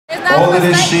all of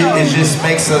this shit, it just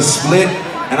makes us split.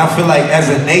 And I feel like as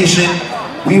a nation,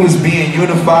 we was being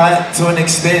unified to an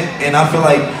extent. And I feel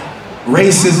like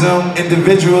racism,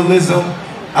 individualism,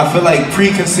 I feel like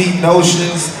preconceived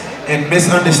notions and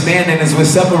misunderstanding is what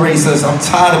separates us. I'm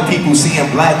tired of people seeing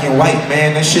black and white,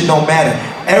 man. That shit don't matter.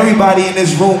 Everybody in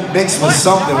this room mixed with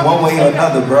something one way or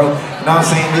another, bro. You know what I'm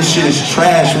saying? This shit is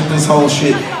trash with this whole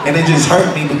shit. And it just hurt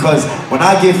me because when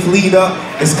I get fleed up,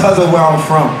 it's because of where I'm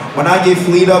from. When I get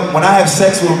fleed up, when I have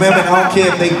sex with women, I don't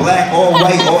care if they black or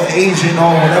white or Asian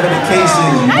or whatever the case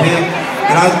is, you dig?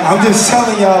 And I'm just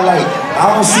telling y'all, like,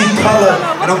 I don't see color,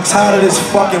 and I'm tired of this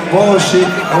fucking bullshit,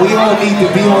 and we all need to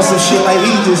be on some shit like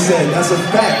he just said. That's a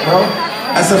fact, bro.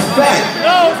 That's a fact.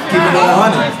 Keep it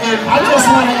 100. And I just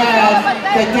want to add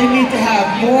that they need to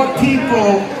have more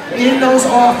people in those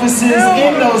offices,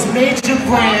 in those major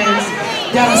brands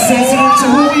that are sensitive to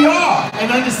who we are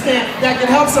and understand that can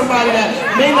help somebody that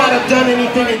may not have done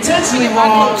anything intentionally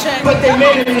wrong, but they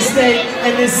made a mistake,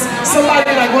 and it's somebody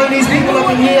like one of these people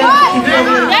up in here.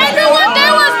 They knew what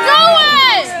they was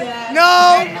doing!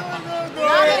 No!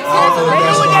 They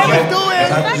knew what they was doing!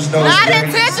 Not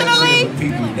intentionally!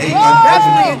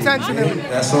 Definitely intentionally.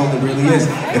 That's all it really is.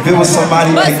 If it was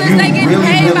somebody like you,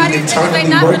 really internally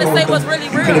working with them,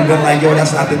 you could have been like, yo,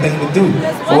 that's not the thing to do.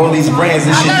 For all these brands,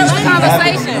 this shit just keep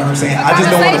happening. You know what I'm saying? I just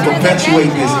don't want to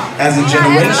perpetuate this as a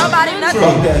generation.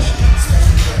 Fuck that shit.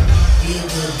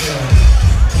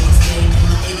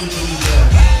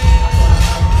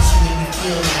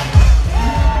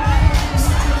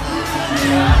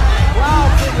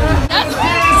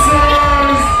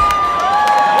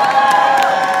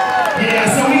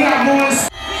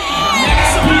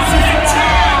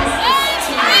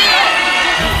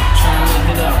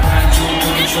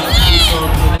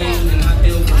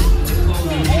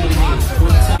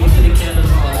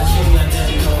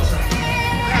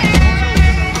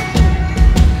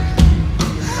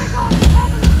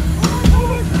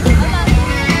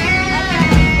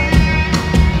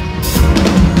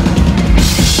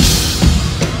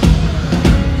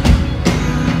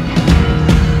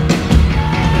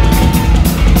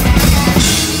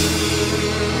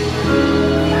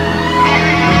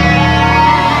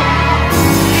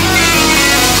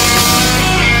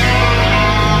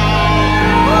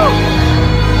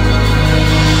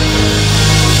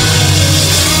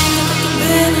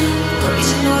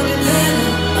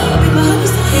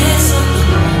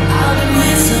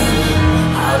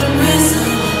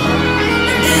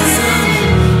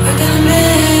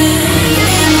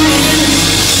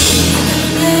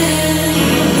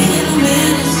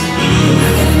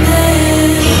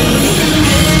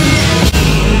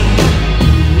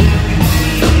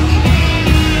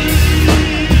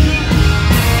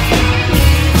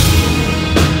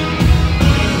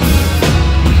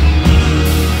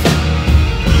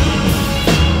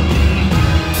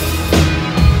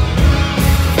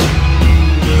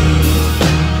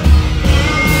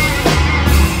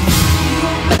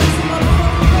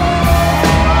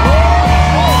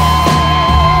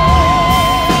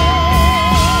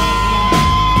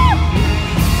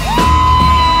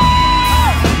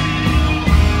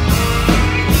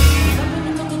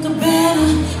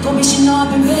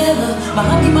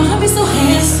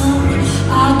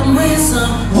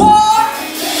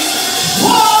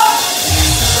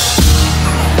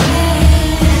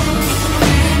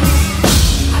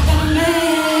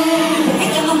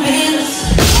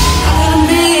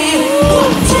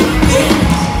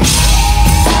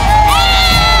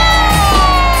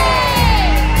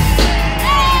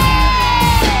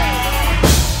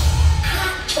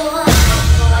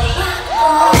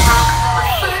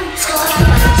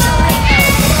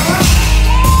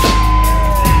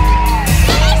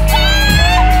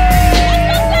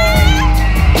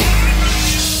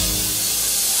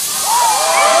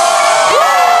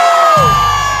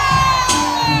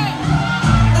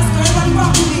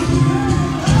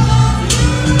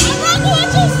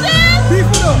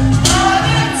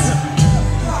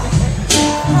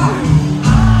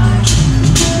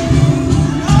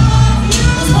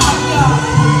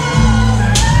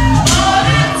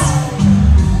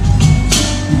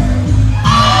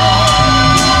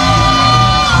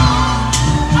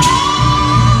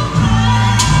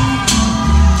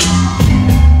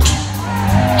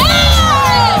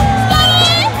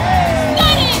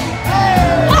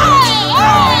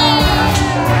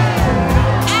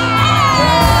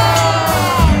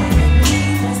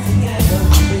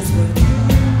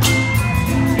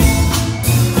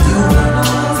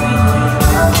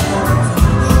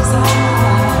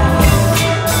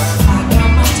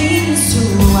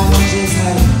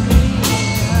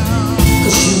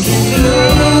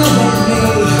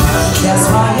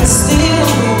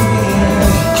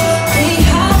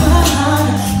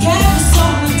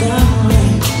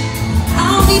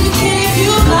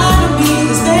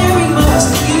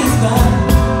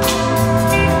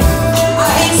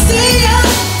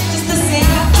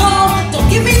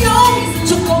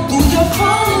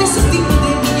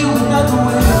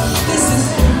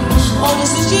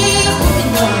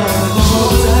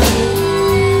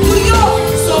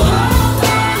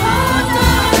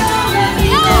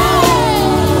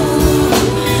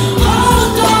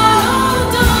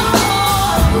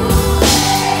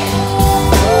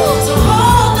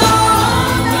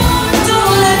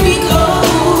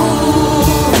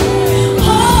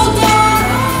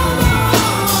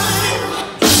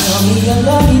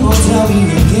 tell me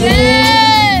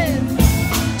again.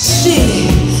 Shit,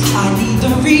 I need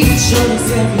the reassurance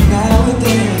every now and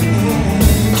then.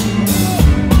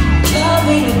 Love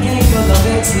ain't a game full of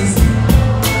exes,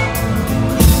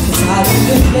 'cause I've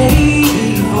been played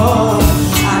before.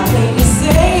 I played the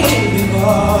same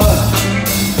before.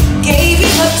 Gave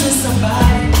it up to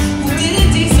somebody who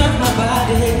didn't deserve my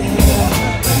body.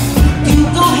 You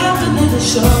gon' have to lend a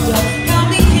shoulder, help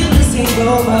me kill this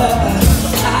hangover.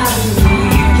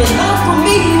 Your love for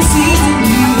me is easy.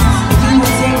 You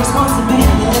would take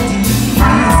responsibility.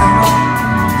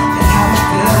 And how I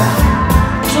feel,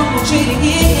 don't be trading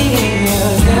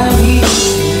years. Now we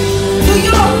New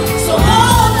York, so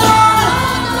hold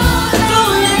on,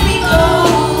 don't let me go.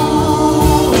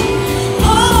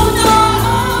 Hold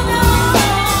on,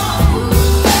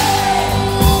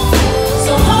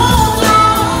 so hold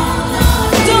on,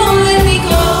 don't let me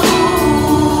go.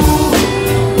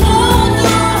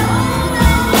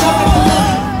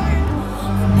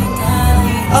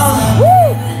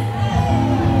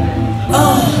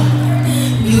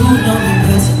 You know me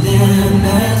better than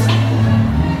that.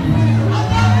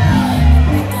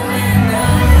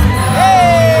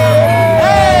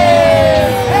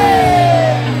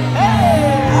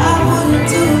 I wouldn't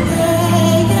do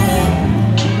that, yeah.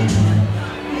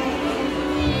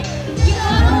 You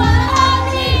don't wanna hold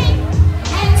me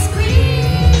and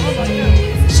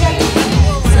squeeze. Check it.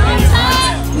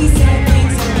 Sometimes We say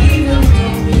things that we really don't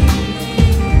mean.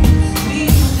 We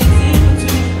do things in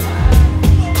between.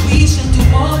 We should do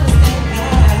more than say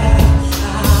that.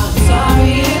 I'm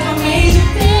sorry if I made you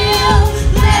feel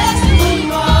less than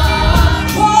you are.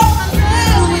 Or a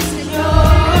little insecure.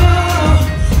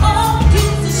 Oh, you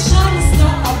just shine a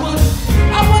star.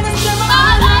 I wanna share my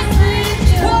life with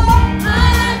you. My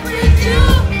life with you.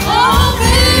 oh,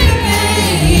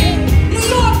 baby. New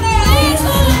York now. Please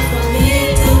hold on for me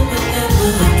till whenever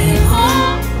I get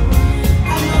home.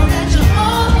 I know that you're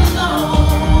all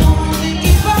alone.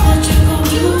 Thinking about what you gon'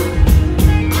 do.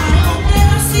 I hope that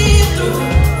I see you through.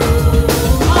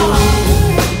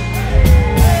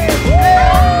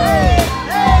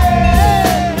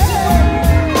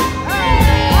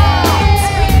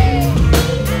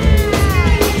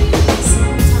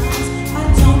 Sometimes I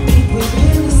don't think we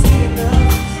really see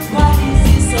enough. Why is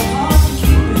it so hard to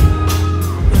keep it?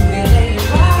 When we're laying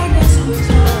right next to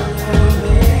each other,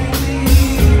 baby.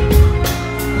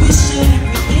 We shouldn't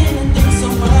pretend and think so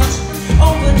much.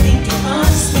 Overthinking,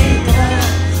 understand that.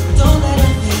 Don't let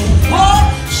it think. What?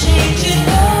 Change it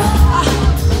up.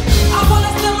 I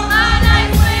wanna spend my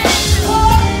life with you.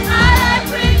 My life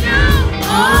with you.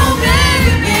 oh,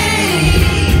 baby.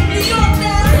 New York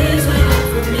now. Please wait up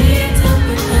for me till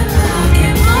whenever I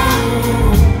get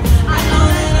home. I know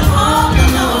that I'm all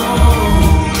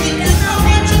alone. Thinking about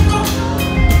what you gon'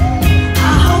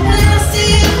 I hope that I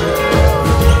see you.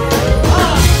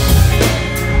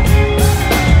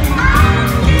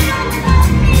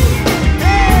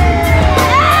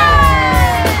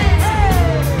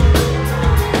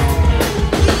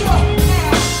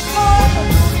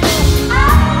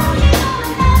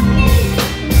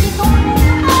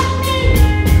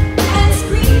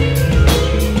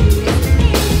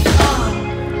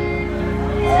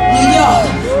 New York,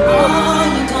 oh,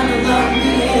 you're gonna love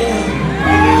me, yeah.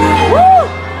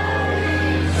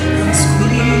 And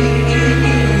squeeze.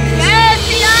 Yes,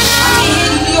 Teyana. I can hear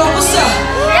you, New York, what's up?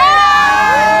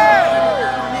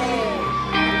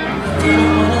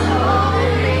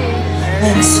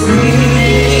 And squeeze.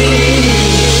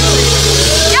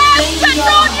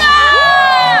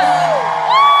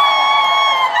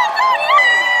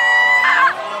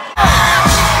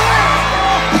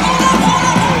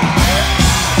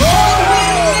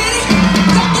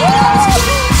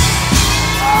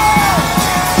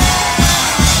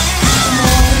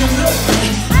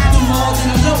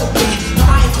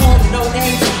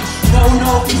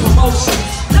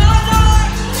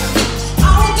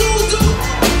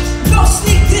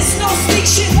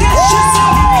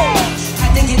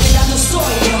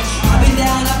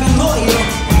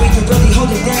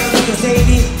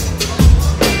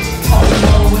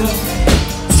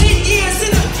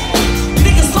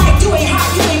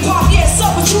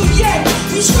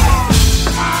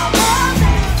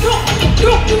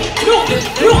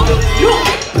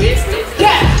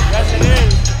 Yes, Petunia.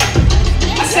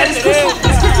 I said it's crystal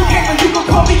clear, but you can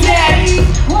call me daddy.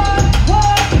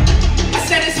 I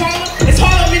said it's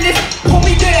Harlem in this, call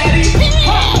me daddy.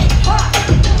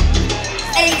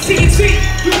 AT&T,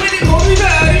 you in it, call me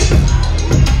daddy.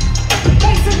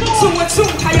 2 and 2,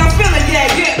 how y'all feeling?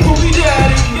 Yeah, call me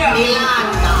daddy. Yeah.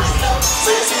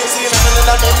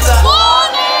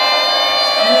 Morning.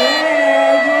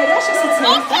 That's just a 10.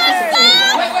 Okay,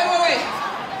 stop. Wait.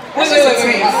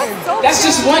 That's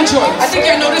just one joint. I think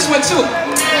y'all know this one too.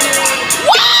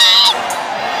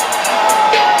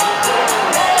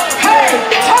 Hey,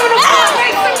 turn them up,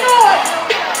 make some noise.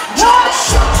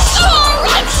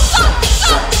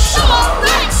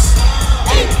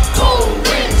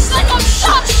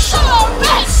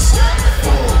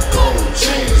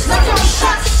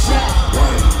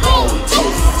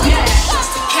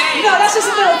 You know, that's just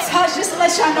a little touch, just to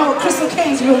let y'all know what Crystal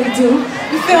Caines really do.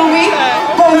 You feel me?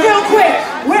 But real quick,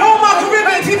 where all my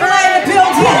Caribbean people are in the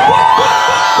building?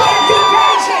 If you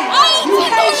Cajun, you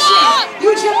Haitian,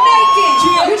 you Jamaican,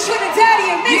 you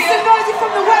Trinidadian, make some noise from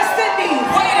the West Indies.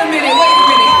 Wait a minute.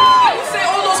 How you say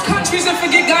all those countries and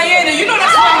forget Guyana? You know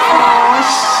that's where I'm from. Oh,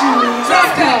 shoot.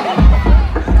 Let's go.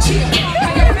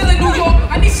 How you feeling, New York?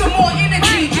 I need some more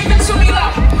energy. Give it to me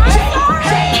like.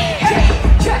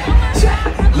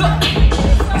 Look,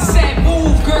 I said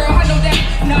move, girl. I know that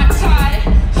not tired.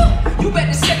 You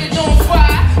better set it on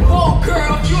fire. Oh,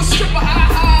 girl, you a stripper, I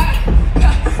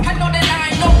know that I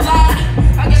ain't no lie.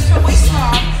 I guess your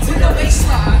waistline to the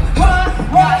baseline.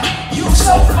 What? You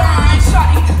so fine,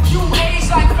 shawty. You age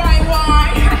like fine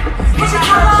wine. But I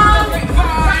heard you the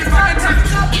grapevine. If I can take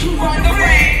it up, you run the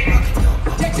rain.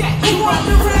 You run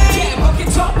the rain. Yeah, hook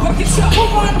it up. Who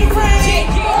run the rain?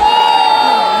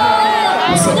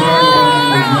 What's up,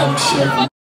 everyone? SHECK.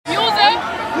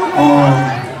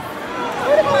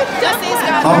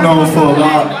 I'm known for a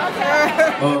lot.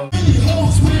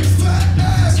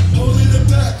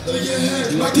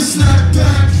 Like a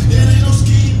snapback, it ain't no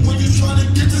scheme when you tryna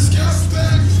get the scouts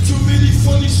back. Too many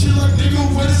funny shit like nigga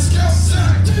with a scout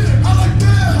sack. I like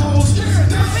bad hoes,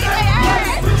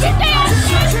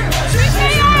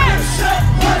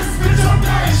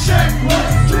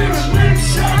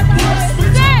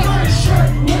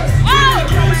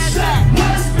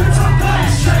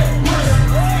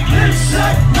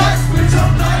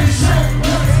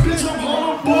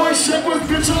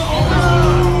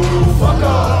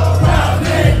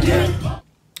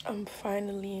 I'm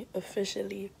finally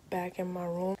officially back in my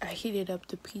room. I heated up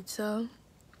the pizza.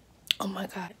 Oh my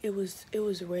god, it was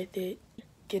worth it.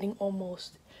 Getting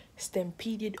almost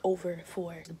stampeded over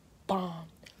for the bomb.